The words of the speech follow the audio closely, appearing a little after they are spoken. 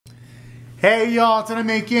Hey y'all, it's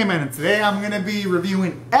Anime Game, and today I'm going to be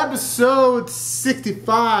reviewing episode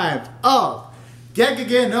 65 of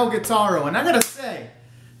Gegege no Kitarou. And I gotta say,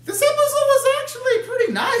 this episode was actually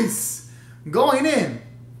pretty nice. Going in,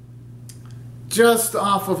 just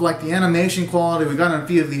off of like the animation quality, we got a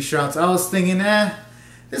few of these shots. I was thinking,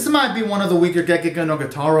 this might be one of the weaker Gegege no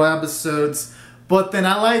Kitarou episodes. But then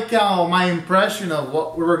I like how my impression of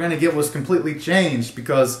what we were going to get was completely changed,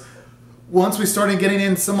 because once we started getting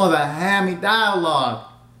in some of the hammy dialogue,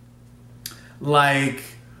 like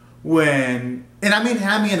when, and I mean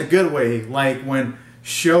hammy in a good way, like when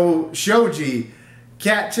Shoji,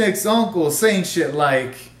 Cat Chick's uncle, saying shit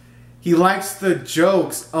like he likes the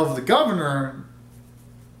jokes of the governor,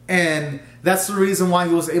 and that's the reason why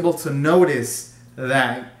he was able to notice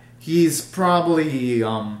that he's probably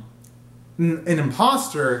an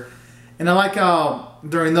imposter. And I like how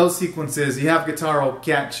during those sequences you have Kitarou,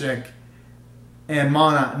 Cat Chick, and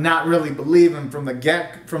Mana not really believe him from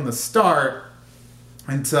the start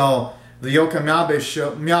until the Yokai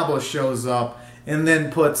Miabo shows up and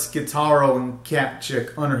then puts Kitarou and Cat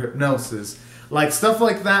Chick under hypnosis. Like, stuff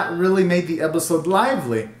like that really made the episode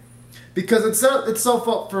lively, because it set itself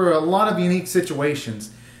up for a lot of unique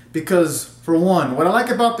situations. Because, for one, what I like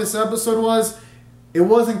about this episode was, it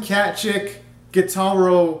wasn't Cat Chick,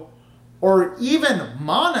 Kitarou, or even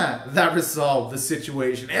Mana that resolved the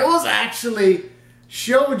situation. It was actually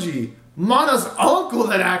Shoji, Mana's uncle,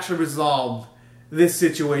 that actually resolved this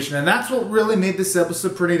situation. And that's what really made this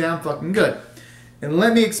episode pretty damn fucking good. And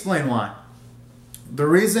let me explain why. The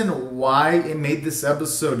reason why it made this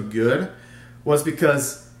episode good was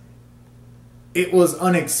because it was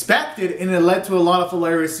unexpected, and it led to a lot of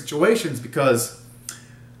hilarious situations. Because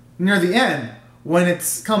near the end, when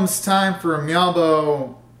it comes time for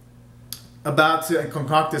Miabo about to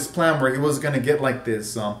concoct this plan where he was going to get like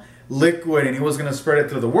this liquid, and he was going to spread it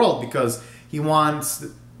to the world because he wants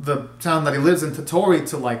the town that he lives in, Totori,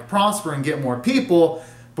 to like prosper and get more people,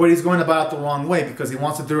 but he's going about it the wrong way because he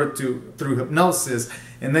wants to do it through hypnosis.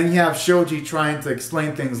 And then you have Shoji trying to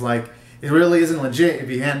explain things like it really isn't legit if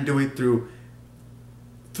you can't do it through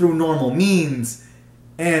normal means.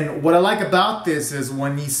 And what I like about this is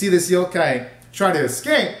when you see this yokai try to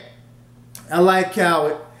escape, I like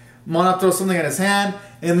how Mana throws something at his hand,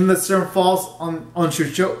 and then the serum falls on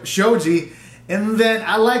Shoji. And then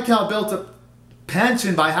I like how it built up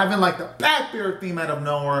tension by having like the Blackbeard theme out of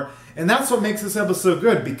nowhere. And that's what makes this episode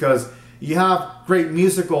good, because you have great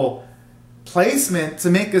musical placement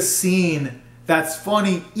to make a scene that's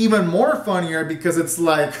funny even more funnier, because it's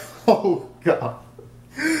like, oh god,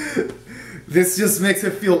 this just makes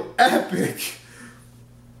it feel epic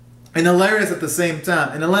and hilarious at the same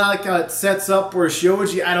time. And I like how it sets up where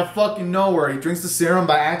Shoji, out of fucking nowhere, he drinks the serum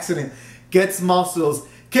by accident, gets muscles,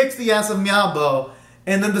 kicks the ass of Miabo,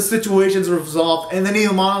 and then the situation's resolved. And then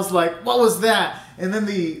Iyumana's like, what was that? And then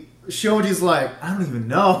the Shoji's like, I don't even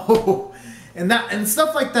know. and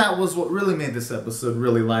stuff like that was what really made this episode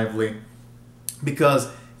really lively, because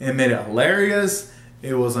it made it hilarious,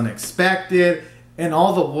 it was unexpected, and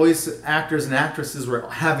all the voice actors and actresses were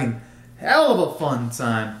having hell of a fun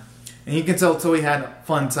time. And you can tell Toei had a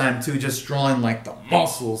fun time too, just drawing like the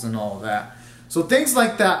muscles and all of that. So things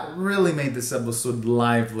like that really made this episode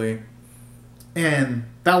lively. And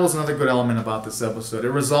that was another good element about this episode. It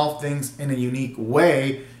resolved things in a unique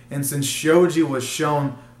way. And since Shoji was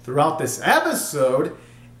shown throughout this episode,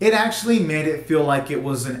 it actually made it feel like it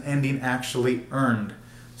was an ending actually earned.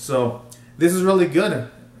 So this is really good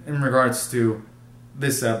in regards to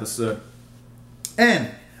this episode. And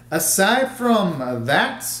aside from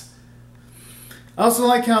that, I also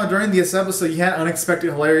like how during this episode you had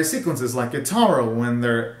unexpected hilarious sequences like Kitarou, when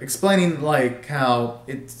they're explaining like how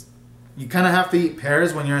you kind of have to eat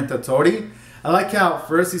pears when you're in Totori. I like how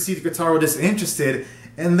first you see Kitarou disinterested,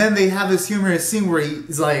 and then they have this humorous scene where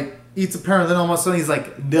he's like eats a pear, and then all of a sudden he's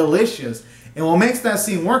like delicious. And what makes that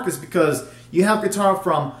scene work is because you have Kitarou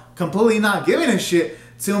from completely not giving a shit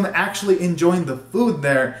to him actually enjoying the food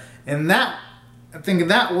there. And that, I think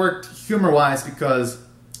that worked humor-wise because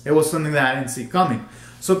it was something that I didn't see coming.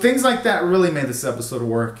 So things like that really made this episode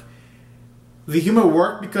work. The humor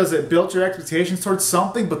worked because it built your expectations towards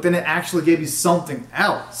something, but then it actually gave you something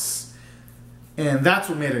else. And that's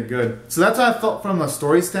what made it good. So that's how I felt from a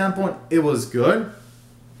story standpoint. It was good.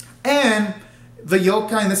 And the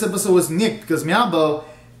yokai in this episode was unique because Miabo,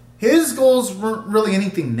 his goals weren't really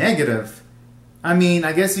anything negative. I mean,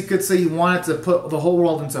 I guess you could say he wanted to put the whole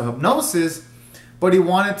world into hypnosis, but he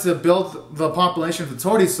wanted to build the population of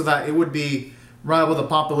Totori so that it would be rival the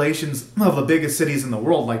populations of the biggest cities in the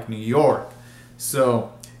world, like New York.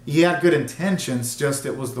 So he had good intentions, just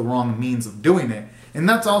it was the wrong means of doing it. And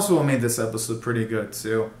that's also what made this episode pretty good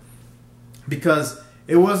too. Because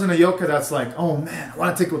it wasn't a yokai that's like, oh man, I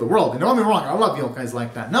want to take over the world. And don't get me wrong, I love yokais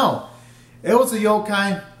like that. No. It was a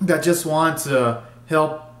yokai that just wanted to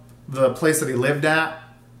help the place that he lived at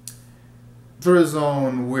through his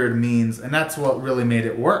own weird means. And that's what really made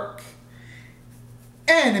it work.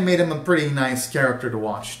 And it made him a pretty nice character to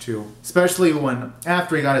watch too. Especially when,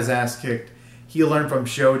 after he got his ass kicked, he learned from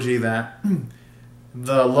Shoji that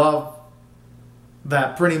the love,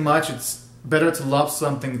 that pretty much it's better to love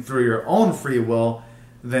something through your own free will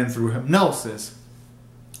than through hypnosis.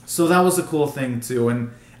 So that was a cool thing too.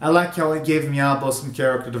 And I like how it gave Miyabo some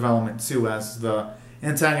character development too as the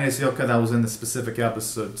antagonist yokai that was in the specific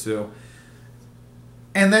episode too.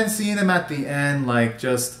 And then seeing him at the end, like,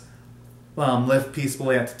 just live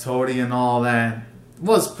peacefully at Tottori and all that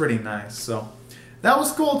was pretty nice. So that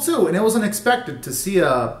was cool too, and it was unexpected to see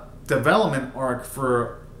a development arc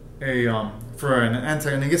for an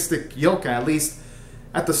antagonistic yokai, at least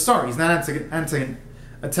at the start. He's not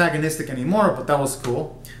antagonistic anymore, but that was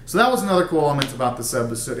cool. So that was another cool element about this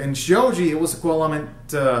episode. In Shoji, it was a cool element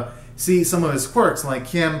to see some of his quirks, like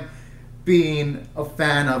him being a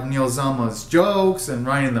fan of Neozama's jokes and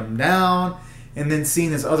writing them down, and then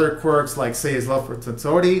seeing his other quirks, like, say, his love for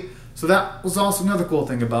Tottori. So that was also another cool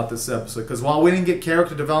thing about this episode, because while we didn't get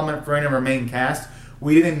character development for any of our main cast,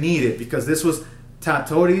 we didn't need it, because this was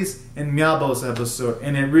Tottori's and Miyabo's episode,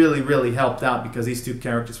 and it really, really helped out, because these two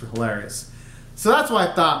characters were hilarious. So that's why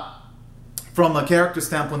I thought, from a character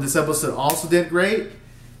standpoint, this episode also did great.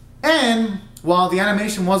 And while the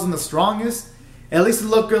animation wasn't the strongest, at least it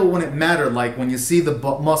looked good when it mattered, like when you see the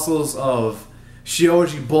muscles of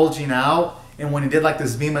Shoji bulging out, and when he did like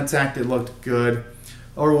this beam attack, it looked good.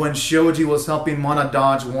 Or when Shoji was helping Mana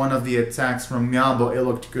dodge one of the attacks from Miyabo, it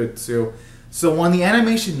looked good too. So when the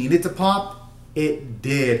animation needed to pop, it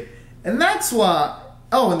did. And that's why,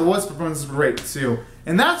 oh, and the voice performance was great too.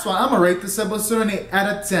 And that's why I'm going to rate this episode an 8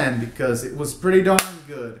 out of 10, because it was pretty darn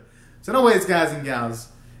good. So anyways, guys and gals,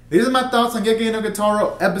 these are my thoughts on Gegege no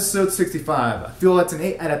Gitaro episode 65. I feel it's an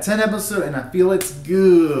 8 out of 10 episode, and I feel it's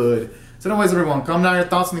good. So anyways, everyone, comment down your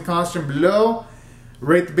thoughts in the comment section below.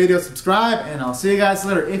 Rate the video, subscribe, and I'll see you guys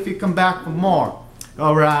later if you come back for more.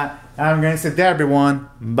 Alright, I'm going to say that, everyone.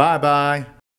 Bye-bye.